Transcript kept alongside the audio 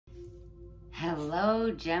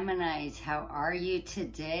Hello, Geminis. How are you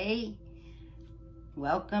today?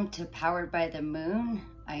 Welcome to Powered by the Moon.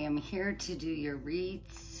 I am here to do your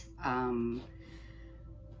reads. I'm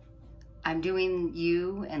doing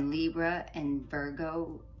you and Libra and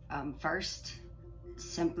Virgo first,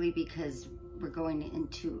 simply because we're going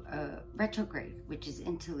into a retrograde, which is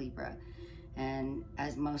into Libra. And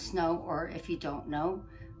as most know, or if you don't know,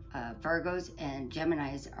 Virgos and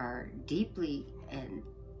Geminis are deeply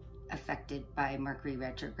affected by Mercury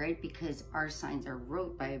retrograde because our signs are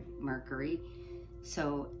ruled by Mercury.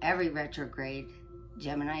 So every retrograde,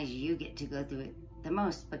 Geminis, you get to go through it the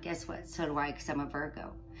most. But guess what? So do I, because I'm a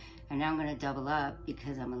Virgo. And now I'm going to double up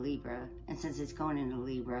because I'm a Libra. And since it's going into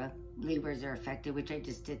Libra, Libras are affected, which I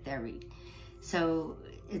just did their read. So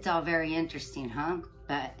it's all very interesting, huh?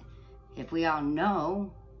 But if we all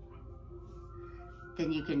know, then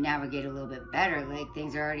you can navigate a little bit better. Like,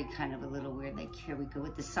 things are already kind of a little weird. Like, here we go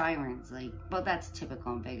with the sirens. Like, well, that's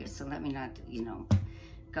typical in Vegas, so let me not,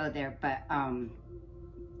 go there. But,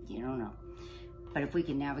 you don't know. But if we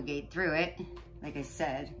can navigate through it, like I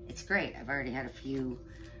said, it's great. I've already had a few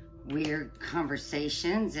weird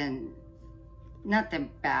conversations, and nothing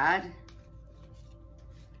bad.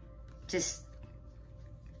 Just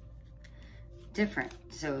different.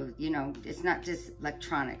 So, it's not just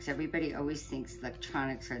electronics. Everybody always thinks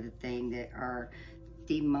electronics are the thing that are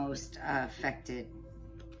the most affected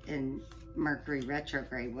in Mercury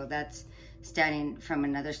retrograde. Well, that's standing from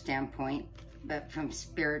another standpoint, but from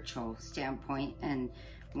spiritual standpoint. And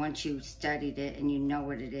once you've studied it and you know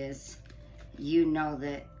what it is, you know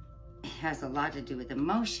that it has a lot to do with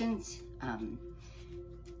emotions,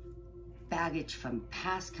 baggage from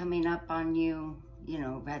past coming up on you,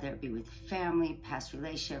 whether it be with family, past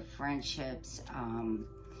relationship, friendships,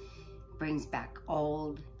 brings back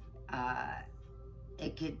old.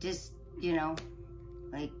 It could just,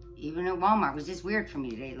 like, even at Walmart was just weird for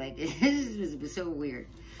me today. Like, it was so weird.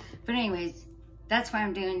 But anyways, that's why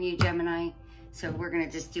I'm doing you, Gemini. So we're going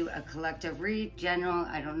to just do a collective read, general.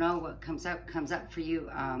 I don't know what comes up for you.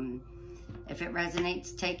 If it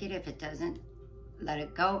resonates, take it. If it doesn't, let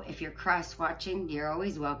it go. If you're cross-watching, you're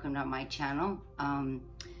always welcome on my channel.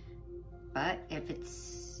 But if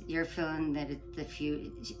you're feeling that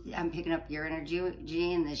I'm picking up your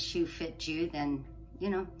energy and the shoe fits you, then,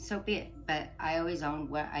 so be it. But I always own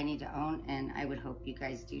what I need to own, and I would hope you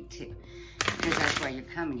guys do too. Because that's why you're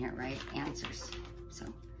coming here, right? Answers. So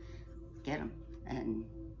get them, and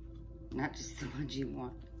not just the ones you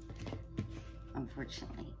want,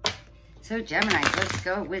 unfortunately. So Gemini, let's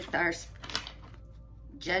go with our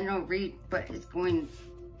general read, what is going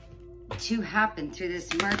to happen through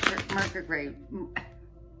this Mercury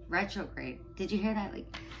retrograde. Did you hear that?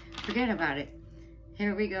 Like, forget about it.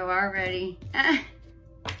 Here we go already.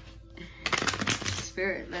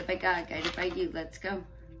 Spirit, led by God, guided by you. Let's go.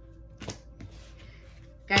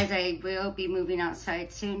 Guys, I will be moving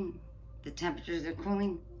outside soon. The temperatures are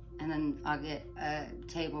cooling, and then I'll get a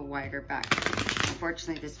table wider back.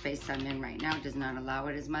 Unfortunately, the space I'm in right now does not allow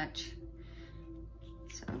it as much.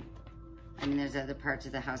 So, I mean, there's other parts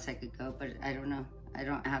of the house I could go, but I don't know. I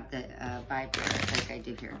don't have the vibrator like I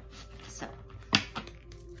do here. So,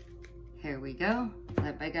 here we go.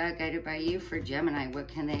 Led by God, guided by you for Gemini. What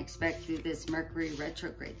can they expect through this Mercury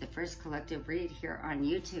retrograde? The first collective read here on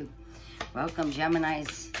YouTube. Welcome,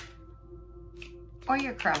 Geminis, or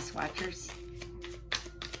your cross watchers.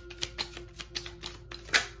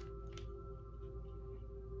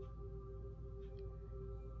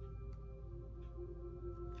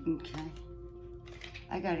 Okay.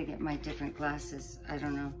 I gotta get my different glasses. I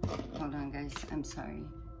don't know. Hold on, guys. I'm sorry.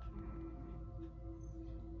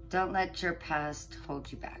 Don't let your past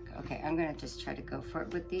hold you back. Okay, I'm gonna just try to go for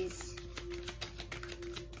it with these.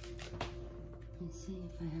 Let's see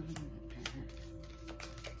if I have a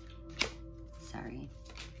Sorry.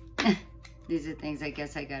 These are things I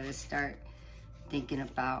guess I gotta start thinking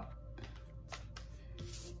about.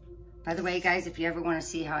 By the way, guys, if you ever want to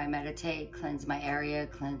see how I meditate, cleanse my area,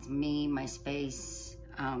 cleanse me, my space,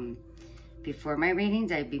 before my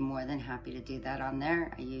readings, I'd be more than happy to do that on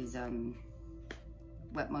there. I use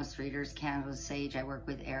what most readers, candles, sage. I work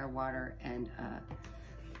with air, water, and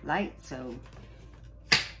light, so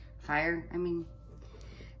fire,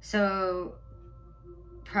 So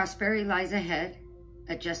prosperity lies ahead.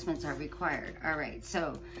 Adjustments are required. All right,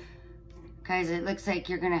 so guys, it looks like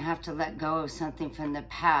you're going to have to let go of something from the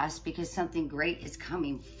past because something great is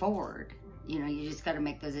coming forward. You just got to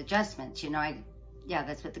make those adjustments. Yeah,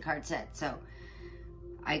 that's what the card said. So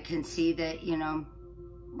I can see that,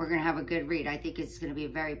 we're going to have a good read. I think it's going to be a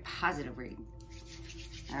very positive read.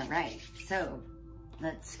 All right. So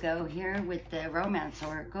let's go here with the romance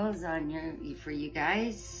oracles on for you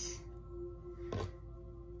guys.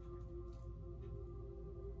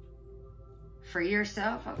 For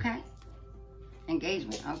yourself, okay.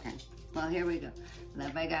 Engagement, okay. Well, here we go.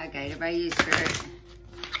 Led by God, guided by you, Spirit.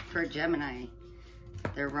 For Gemini,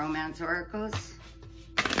 their romance oracles.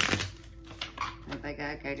 Led by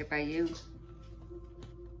God, guided by you.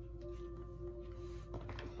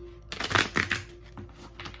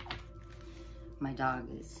 My dog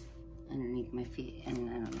is underneath my feet, and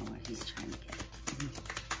I don't know what he's trying to get.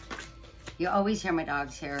 You always hear my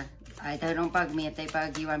dogs here. They don't bug me. If they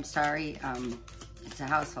bug you, I'm sorry. It's a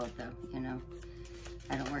household, though, you know.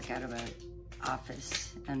 I don't work out of an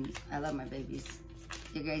office, and I love my babies.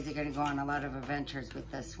 You guys are going to go on a lot of adventures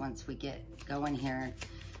with us once we get going here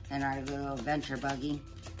in our little adventure buggy.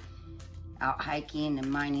 Out hiking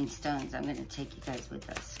and mining stones. I'm going to take you guys with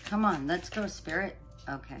us. Come on, let's go, Spirit.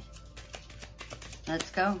 Okay.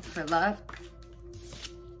 Let's go for love.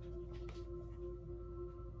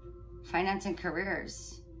 Finance and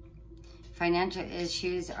careers. Financial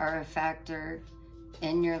issues are a factor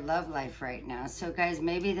in your love life right now. So guys,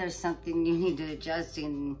 maybe there's something you need to adjust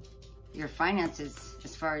in your finances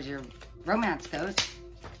as far as your romance goes.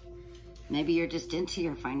 Maybe you're just into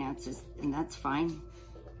your finances, and that's fine.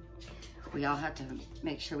 We all have to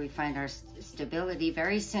make sure we find our stability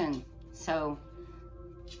very soon. So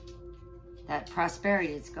that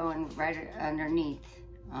prosperity is going right underneath.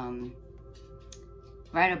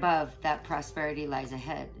 Right above that prosperity lies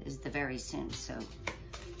ahead is the very soon. So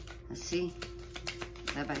let's see.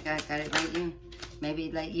 Led by God, guided by you.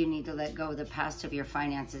 Maybe you need to let go of the past of your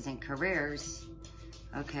finances and careers.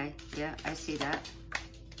 Okay, yeah, I see that.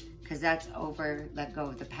 Because that's over, let go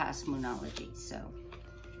of the past moonology. So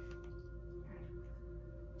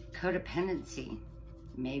codependency.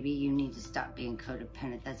 Maybe you need to stop being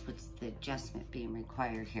codependent. That's what's the adjustment being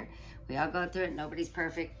required here. We all go through it. Nobody's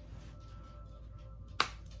perfect.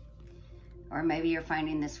 Or maybe you're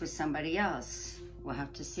finding this with somebody else. We'll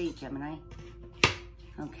have to see, Gemini.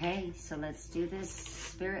 Okay, so let's do this.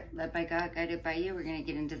 Spirit, led by God, guided by you. We're going to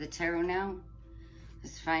get into the tarot now.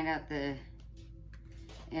 Let's find out the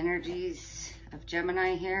energies of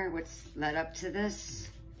Gemini here. What's led up to this?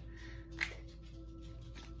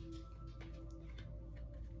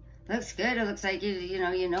 Looks good. It looks like you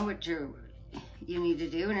know what you need to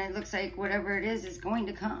do, and it looks like whatever it is going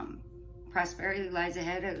to come. Prosperity lies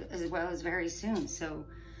ahead as well as very soon. So,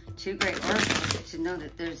 two great oracles to know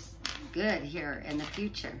that there's good here in the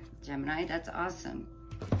future, Gemini. That's awesome.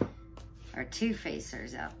 Our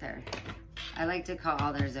two-facers out there. I like to call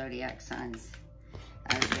all their zodiac signs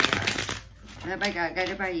as they are. Led by God,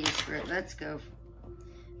 guided by you, Spirit. Let's go.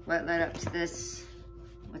 What led up to this?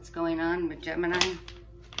 What's going on with Gemini?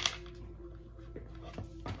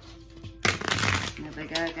 Led by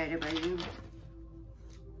God, guided by you.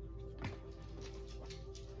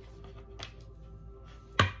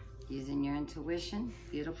 Using your intuition.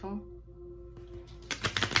 Beautiful.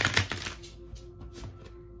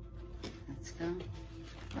 Let's go.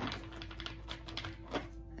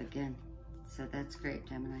 Again. So that's great,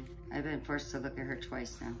 Gemini. I've been forced to look at her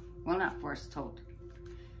twice now. Well, not forced, told.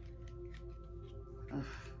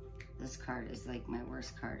 Oof. This card is like my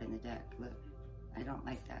worst card in the deck. Look. I don't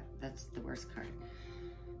like that. That's the worst card.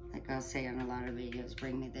 Like I'll say on a lot of videos,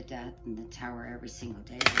 bring me the death and the tower every single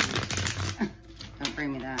day. Don't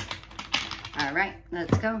bring me that. All right,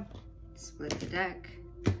 let's go. Split the deck.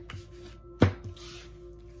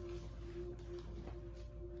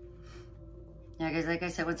 Yeah, guys, like I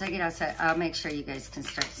said, once I get outside, I'll make sure you guys can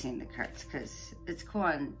start seeing the cards because it's cool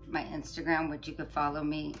on my Instagram, which you can follow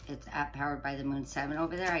me. It's at Powered by the Moon 7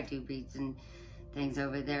 over there. I do reads and things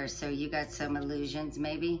over there. So you got some illusions,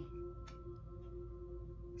 maybe.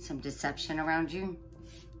 Some deception around you.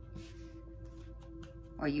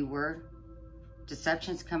 Or you were.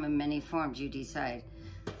 Deceptions come in many forms, you decide.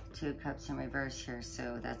 Two of Cups in reverse here,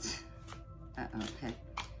 so that's, okay.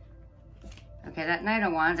 Okay, that Knight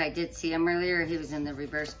of Wands, I did see him earlier. He was in the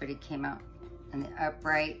reverse, but he came out in the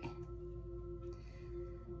upright.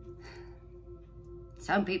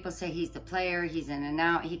 Some people say he's the player, he's in and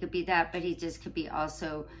out. He could be that, but he just could be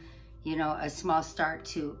also, you know, a small start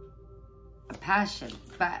to a passion.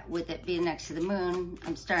 But with it being next to the moon,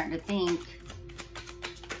 I'm starting to think,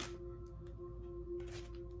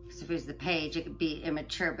 if it was the page, it could be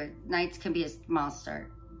immature, but Knights can be a small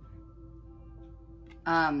start.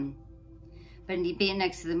 But being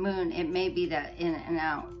next to the moon, it may be that in and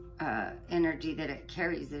out energy that it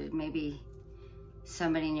carries, that it may be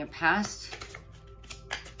somebody in your past.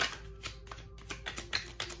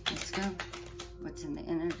 Let's go. What's in the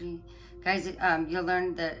energy? Guys, you'll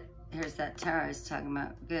learn that here's that tower I was talking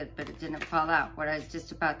about. Good, but it didn't fall out. What I was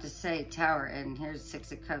just about to say, tower, and here's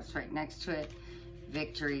 6 of Cups right next to it.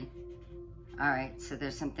 Victory. All right, so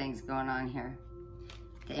there's some things going on here.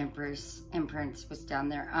 The Empress was down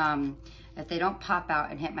there. If they don't pop out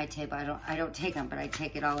and hit my table, I don't take them, but I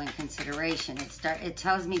take it all in consideration. It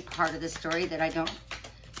tells me part of the story that I don't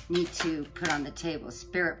need to put on the table.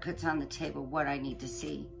 Spirit puts on the table what I need to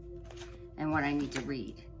see and what I need to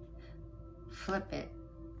read. Flip it,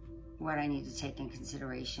 what I need to take in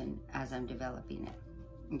consideration as I'm developing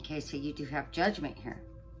it. Okay, so you do have Judgment here.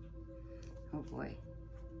 Oh boy.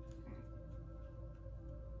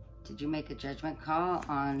 Did you make a judgment call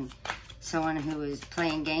on someone who is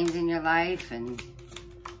playing games in your life? And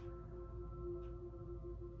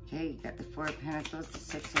okay, you got the 4 of Pentacles, the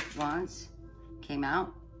 6 of Wands came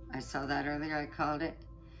out. I saw that earlier, I called it.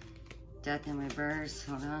 Death in reverse,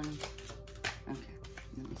 hold on. Okay,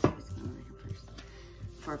 let me see what's going on here first.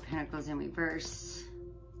 4 of Pentacles in reverse.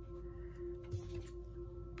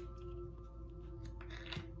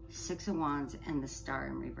 6 of Wands and the Star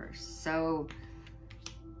in reverse. So,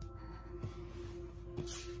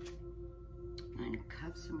 9 of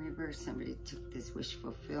Cups in reverse. Somebody took this wish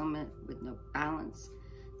fulfillment with no balance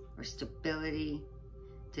or stability.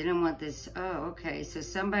 Didn't want this. Oh, okay. So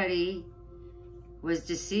somebody was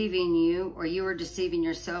deceiving you, or you were deceiving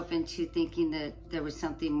yourself into thinking that there was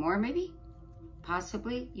something more, maybe?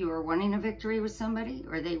 Possibly. You were wanting a victory with somebody,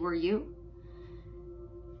 or they were you.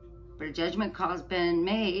 But a judgment call has been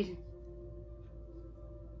made.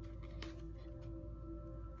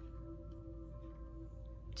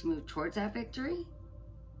 To move towards that victory.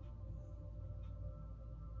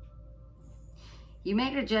 You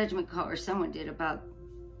made a judgment call, or someone did, about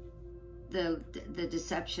the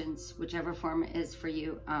deceptions, whichever form it is for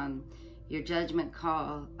you. Your judgment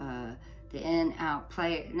call, the in, out,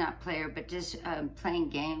 play, not player, but just playing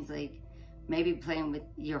games, like maybe playing with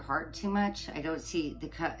your heart too much. I don't see the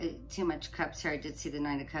too much cups here. I did see the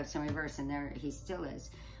 9 of Cups in reverse, and there he still is.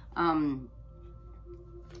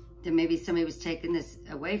 Then maybe somebody was taking this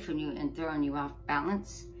away from you and throwing you off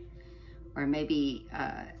balance. Or maybe,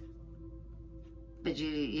 but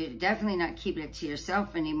you're definitely not keeping it to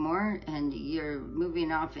yourself anymore, and you're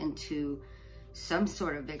moving off into some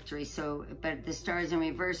sort of victory. So, but the Star is in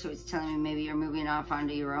reverse, so it's telling me maybe you're moving off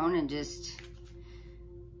onto your own and just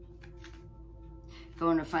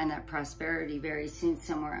going to find that prosperity very soon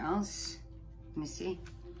somewhere else. Let me see.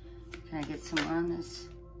 Can I get some more on this?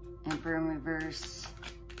 Emperor in reverse.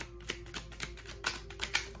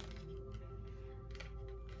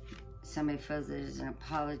 Somebody feels there's an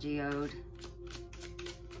apology owed,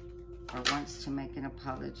 or wants to make an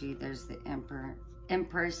apology. There's the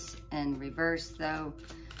Empress in reverse, though.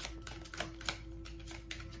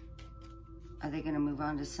 Are they going to move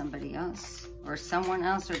on to somebody else, or someone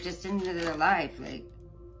else, or just into their life? Like,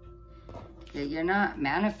 you're not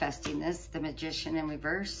manifesting this. The Magician in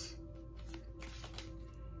reverse.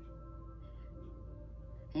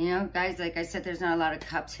 You know, guys, like I said, there's not a lot of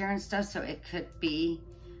cups here and stuff, so it could be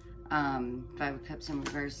 5 of Cups in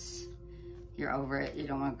reverse. You're over it. You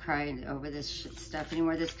don't want to cry over this stuff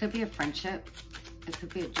anymore. This could be a friendship. It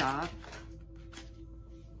could be a job.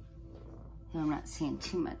 I'm not seeing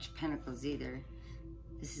too much Pentacles either.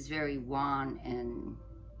 This is very Wand and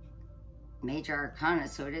Major Arcana,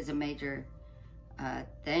 so it is a major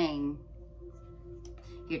thing.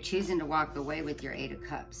 You're choosing to walk away with your 8 of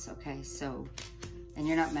Cups, okay? So, and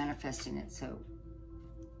you're not manifesting it, so,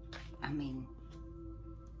 I mean,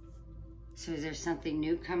 so is there something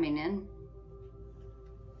new coming in?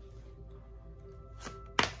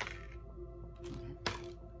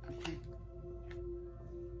 Okay.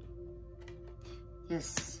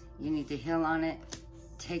 Yes, you need to heal on it.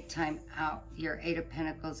 Take time out. Your 8 of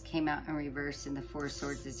Pentacles came out in reverse, and the 4 of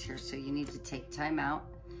Swords is here, so you need to take time out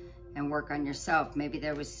and work on yourself. Maybe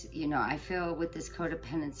there was, you know, I feel with this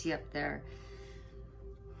codependency up there,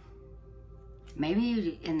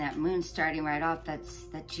 maybe in that moon starting right off, that's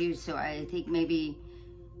you. So I think maybe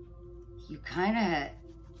you kind of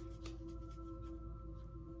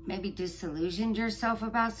maybe disillusioned yourself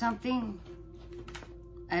about something.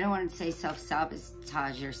 I don't want to say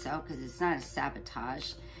self-sabotage yourself, because it's not a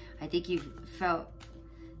sabotage. I think you felt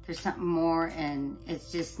there's something more, and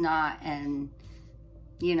it's just not, and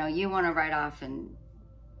you know, you want to write off and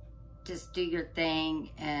just do your thing,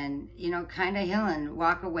 and, you know, kind of heal and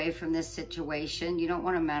walk away from this situation. You don't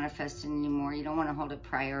want to manifest it anymore. You don't want to hold a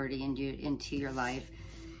priority into your life.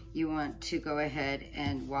 You want to go ahead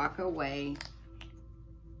and walk away,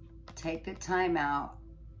 take the time out,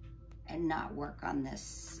 and not work on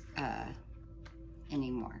this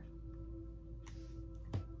anymore.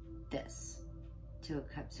 This. Two of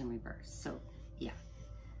Cups in reverse. So, yeah.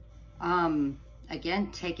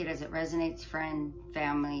 Again, take it as it resonates, friend,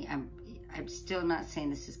 family. I'm still not saying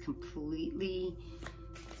this is completely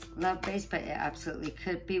love-based, but it absolutely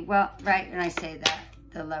could be. Well, right when I say that,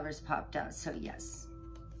 the Lovers popped out, so yes.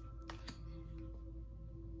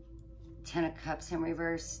 10 of Cups in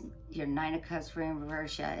reverse, your 9 of Cups in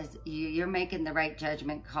reverse. Yeah, you're making the right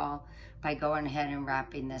judgment call by going ahead and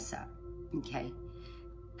wrapping this up, okay?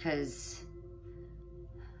 Because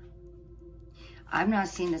I'm not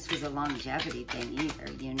seeing this was a longevity thing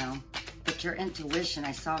either, you know? But your intuition,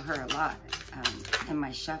 I saw her a lot in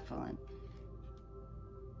my shuffling.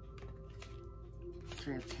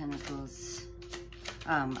 3 of Pentacles.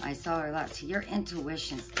 I saw her a lot. So your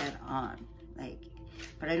intuition's dead on. Like,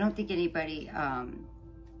 but I don't think anybody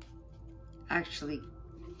actually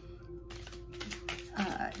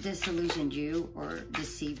disillusioned you or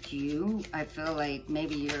deceived you. I feel like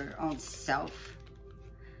maybe your own self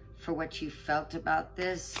for what you felt about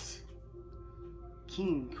this.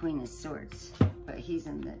 King and Queen of Swords. But he's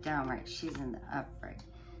in the downright. She's in the upright.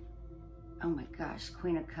 Oh my gosh.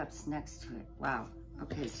 Queen of Cups next to it. Wow.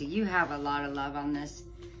 Okay, so you have a lot of love on this.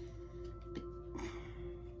 But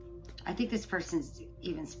I think this person's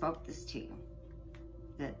even spoke this to you.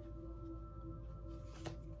 That.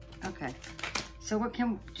 Okay. So what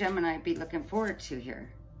can Gemini be looking forward to here?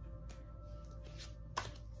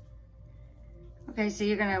 Okay, so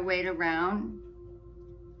you're going to wait around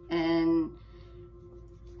and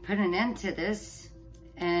put an end to this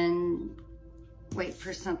and wait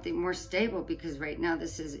for something more stable, because right now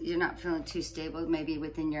you're not feeling too stable, maybe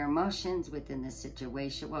within your emotions, within this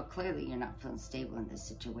situation. Well, clearly you're not feeling stable in this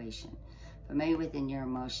situation, but maybe within your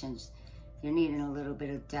emotions, you're needing a little bit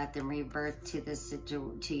of death and rebirth to this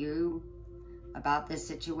to you about this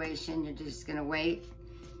situation. You're just going to wait.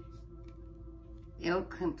 It'll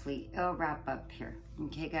wrap up here.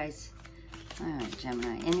 Okay, guys? All right,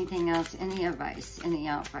 Gemini. Anything else? Any advice? Any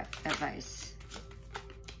advice?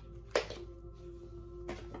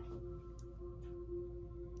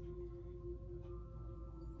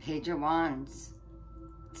 Page of Wands.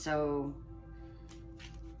 So,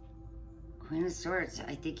 Queen of Swords.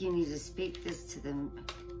 I think you need to speak this to them.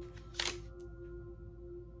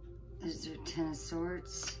 Is there 10 of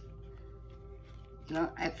Swords?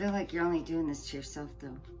 I feel like you're only doing this to yourself,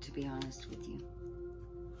 though, to be honest with you.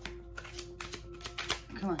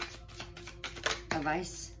 Come on.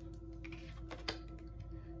 Advice.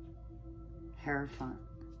 Hierophant.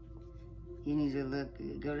 You need to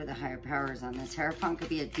go to the higher powers on this. Hierophant could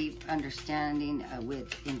be a deep understanding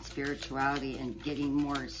in spirituality and getting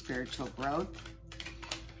more spiritual growth.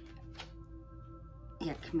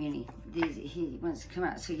 Yeah, community. He wants to come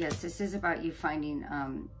out. So yes, this is about you finding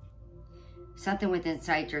something within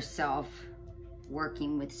inside yourself,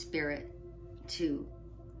 working with spirit to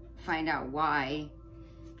find out why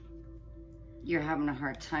you're having a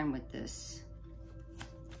hard time with this.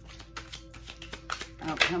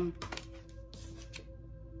 Outcome.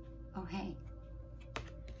 Oh, hey.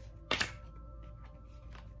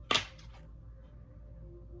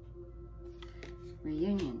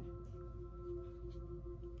 Reunion.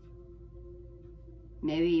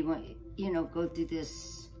 Maybe you want, go through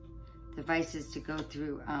this. The vice is to go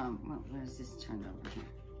through, what is this turned over here?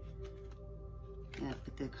 Yeah,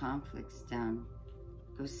 put the conflicts down.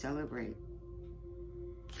 Go celebrate.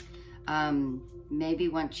 Maybe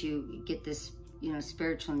once you get this,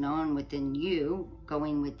 spiritual knowing within you,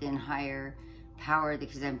 going within higher power,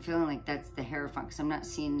 because I'm feeling like that's the Hierophant, because I'm not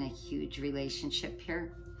seeing a huge relationship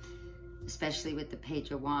here, especially with the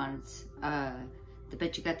Page of Wands.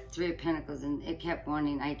 But you got the 3 of Pentacles, and it kept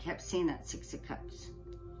wanting, I kept seeing that 6 of Cups.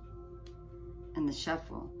 And the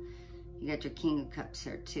shuffle. You got your King of Cups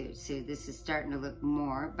here too. So this is starting to look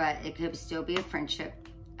more, but it could still be a friendship,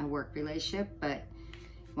 a work relationship. But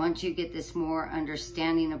once you get this more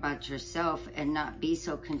understanding about yourself and not be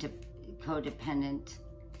so codependent,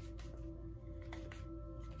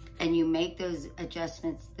 and you make those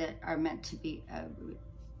adjustments that are meant to be,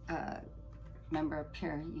 remember up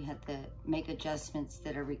here, you had to make adjustments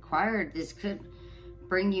that are required. This could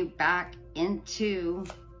bring you back into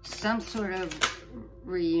some sort of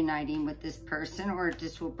reuniting with this person, or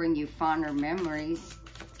this will bring you fonder memories.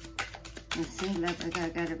 Let's see, love, I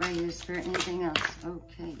got it right here, Spirit. Anything else?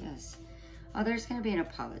 Okay, yes. Oh, there's going to be an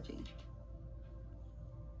apology.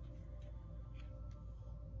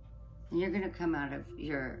 And you're going to come out of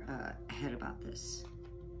your head about this.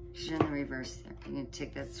 You're in the reverse there. You're going to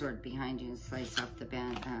take that sword behind you and slice off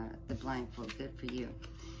the blindfold. Good for you.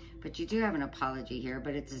 But you do have an apology here,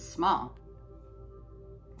 but it's a small.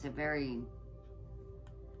 It's a very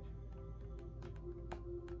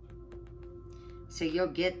So you'll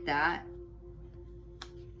get that.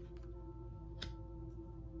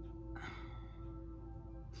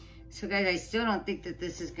 So guys, I still don't think that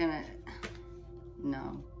this is gonna,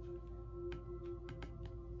 no.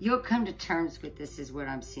 You'll come to terms with this is what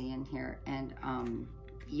I'm seeing here. And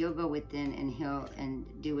you'll go within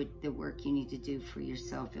and do the work you need to do for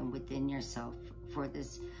yourself and within yourself for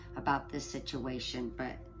this, about this situation.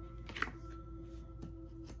 But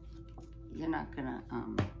you're not gonna,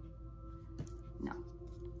 no.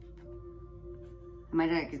 I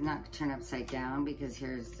might not turn upside down because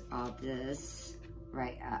here's all this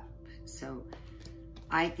right up. So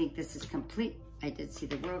I think this is complete. I did see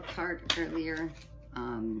the World card earlier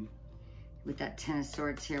with that Ten of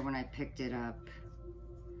Swords here when I picked it up.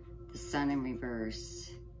 The Sun in reverse,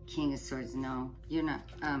 King of Swords. No, you're not.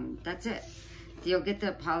 That's it. You'll get the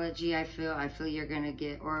apology. I feel you're gonna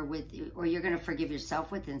get, or you're gonna forgive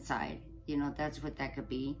yourself with inside. You know, that's what that could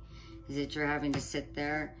be. Is that you're having to sit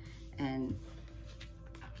there and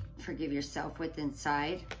forgive yourself with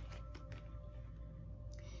inside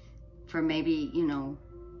for maybe, you know,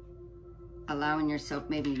 allowing yourself,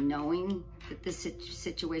 maybe knowing that this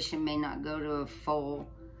situation may not go to a full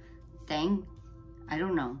thing. I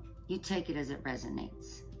don't know. You take it as it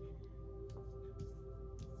resonates.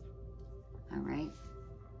 All right.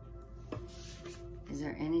 Is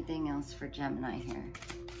there anything else for Gemini here?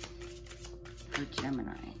 For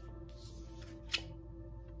Gemini.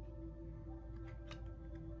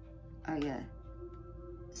 Oh yeah.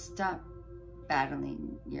 Stop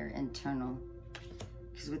battling your internal.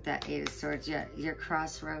 Because with that Eight of Swords, yeah, your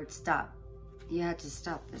crossroads, stop. You have to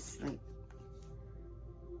stop this. Like,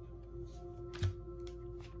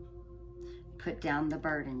 put down the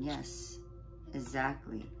burden. Yes,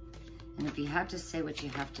 exactly. And if you have to say what you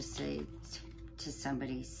have to say to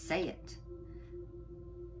somebody, say it.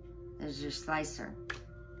 There's your slicer.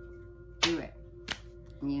 Do it.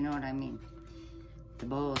 And you know what I mean. The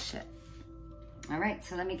bullshit. All right,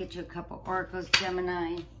 so let me get you a couple oracles,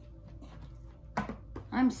 Gemini.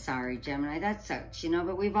 I'm sorry, Gemini, that sucks, you know,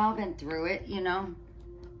 but we've all been through it, you know,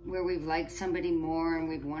 where we've liked somebody more and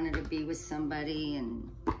we've wanted to be with somebody.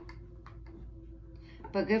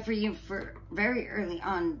 But good for you for very early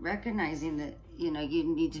on recognizing that, you know, you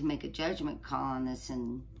need to make a judgment call on this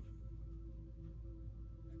and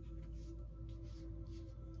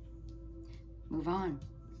move on.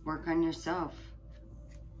 Work on yourself.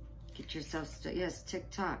 Get yourself, yes,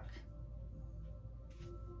 TikTok.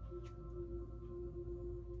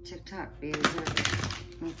 TikTok, be observant.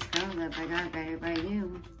 Let's go, led by God, guided by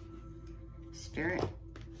you. Spirit.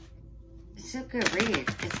 It's a good read.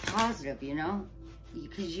 It's positive, you know,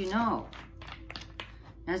 because you know.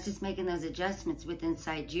 Now it's just making those adjustments with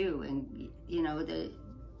inside you, and you know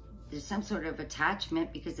there's some sort of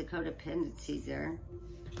attachment because the codependency's there.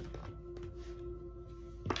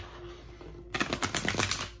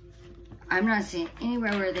 I'm not seeing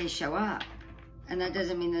anywhere where they show up. And that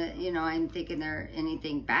doesn't mean that, you know, I'm thinking they're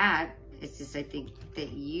anything bad. It's just I think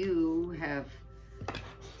that you have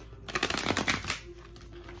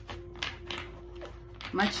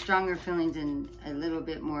much stronger feelings and a little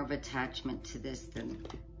bit more of attachment to this than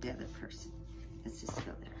the other person. Let's just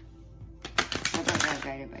go there. How about that,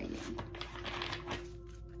 guided by you?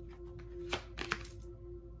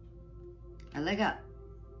 A leg up.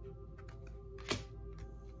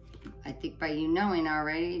 I think by you knowing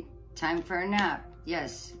already, time for a nap.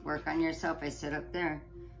 Yes, work on yourself. I said up there.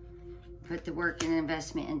 Put the work and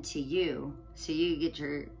investment into you so you get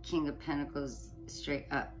your King of Pentacles straight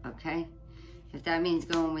up, okay? If that means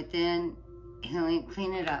going within, healing,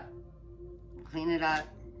 clean it up. Clean it up.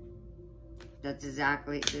 That's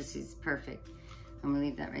exactly, this is perfect. I'm gonna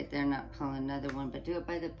leave that right there, not pull another one, but do it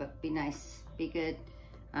by the book. Be nice, be good.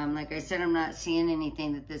 Like I said, I'm not seeing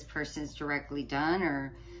anything that this person's directly done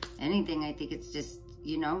or anything. I think it's just,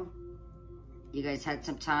 you know, you guys had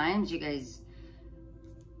some times, you guys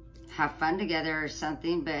have fun together or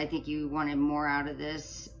something, but I think you wanted more out of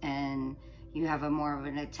this and you have a more of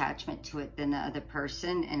an attachment to it than the other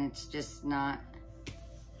person, and it's just not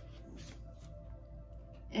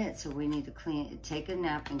it. So we need to take a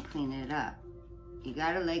nap and clean it up. You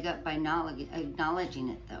got to leg up by acknowledging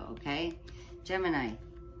it though, okay? Gemini,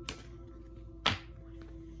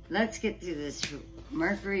 let's get through this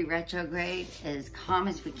Mercury retrograde as calm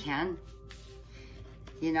as we can.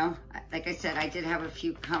 You know, like I said, I did have a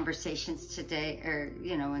few conversations today, or,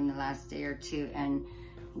 you know, in the last day or two, and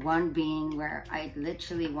one being where I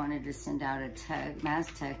literally wanted to send out a mass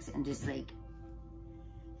text and just like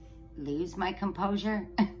lose my composure.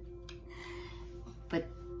 But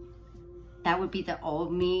that would be the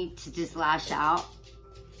old me to just lash out.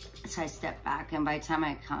 So I stepped back, and by the time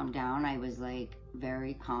I calmed down, I was like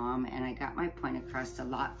very calm, and I got my point across a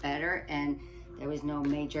lot better, and there was no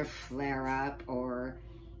major flare up or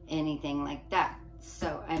anything like that.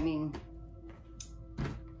 So, I mean,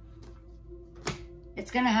 it's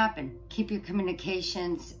gonna happen. Keep your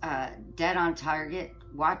communications dead on target.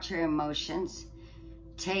 Watch your emotions.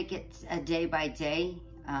 Take it a day by day.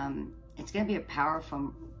 It's gonna be a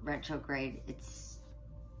powerful retrograde. It's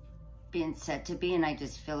being said to be, and I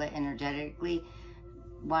just feel it energetically.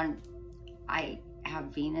 One, I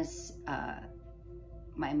have Venus,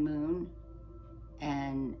 my moon,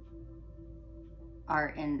 and are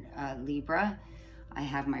in Libra. I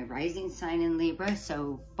have my rising sign in Libra,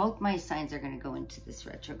 so both my signs are going to go into this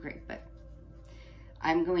retrograde. But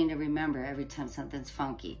I'm going to remember every time something's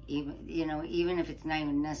funky, even if it's not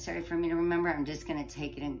even necessary for me to remember. I'm just going to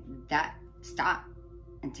take it in stop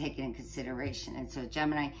and take it in consideration. And so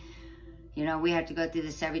Gemini, we have to go through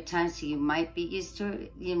this every time, so you might be used to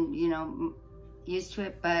it, used to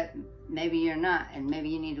it, but maybe you're not, and maybe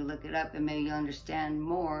you need to look it up, and maybe you'll understand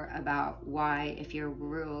more about why, if you're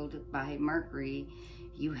ruled by Mercury,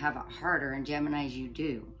 you have it harder, and Geminis you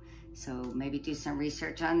do. So maybe do some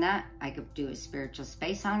research on that. I could do a spiritual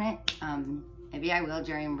space on it. Maybe I will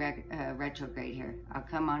during retrograde here. I'll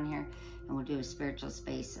come on here and we'll do a spiritual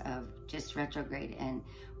space of just retrograde and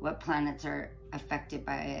what planets are affected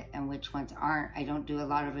by it and which ones aren't. I don't do a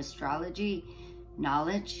lot of astrology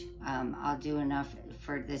knowledge. I'll do enough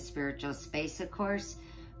for the spiritual space, of course,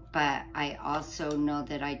 but I also know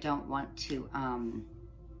that I don't want to,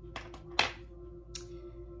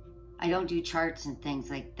 I don't do charts and things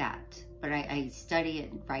like that, but I study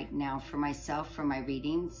it right now for myself, for my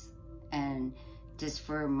readings, and just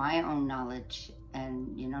for my own knowledge.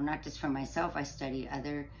 And, not just for myself, I study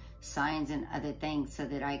other signs and other things so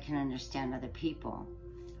that I can understand other people.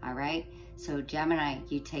 All right? So Gemini,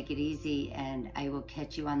 you take it easy, and I will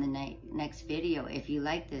catch you on the next video. If you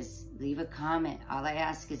like this, leave a comment. All I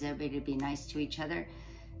ask is everybody to be nice to each other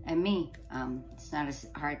and me. It's not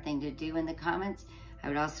a hard thing to do in the comments. I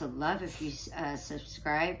would also love if you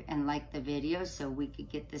subscribe and like the video so we could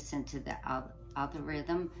get this into the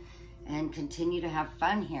algorithm and continue to have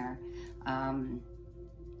fun here.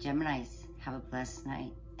 Geminis, have a blessed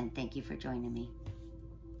night, and thank you for joining me.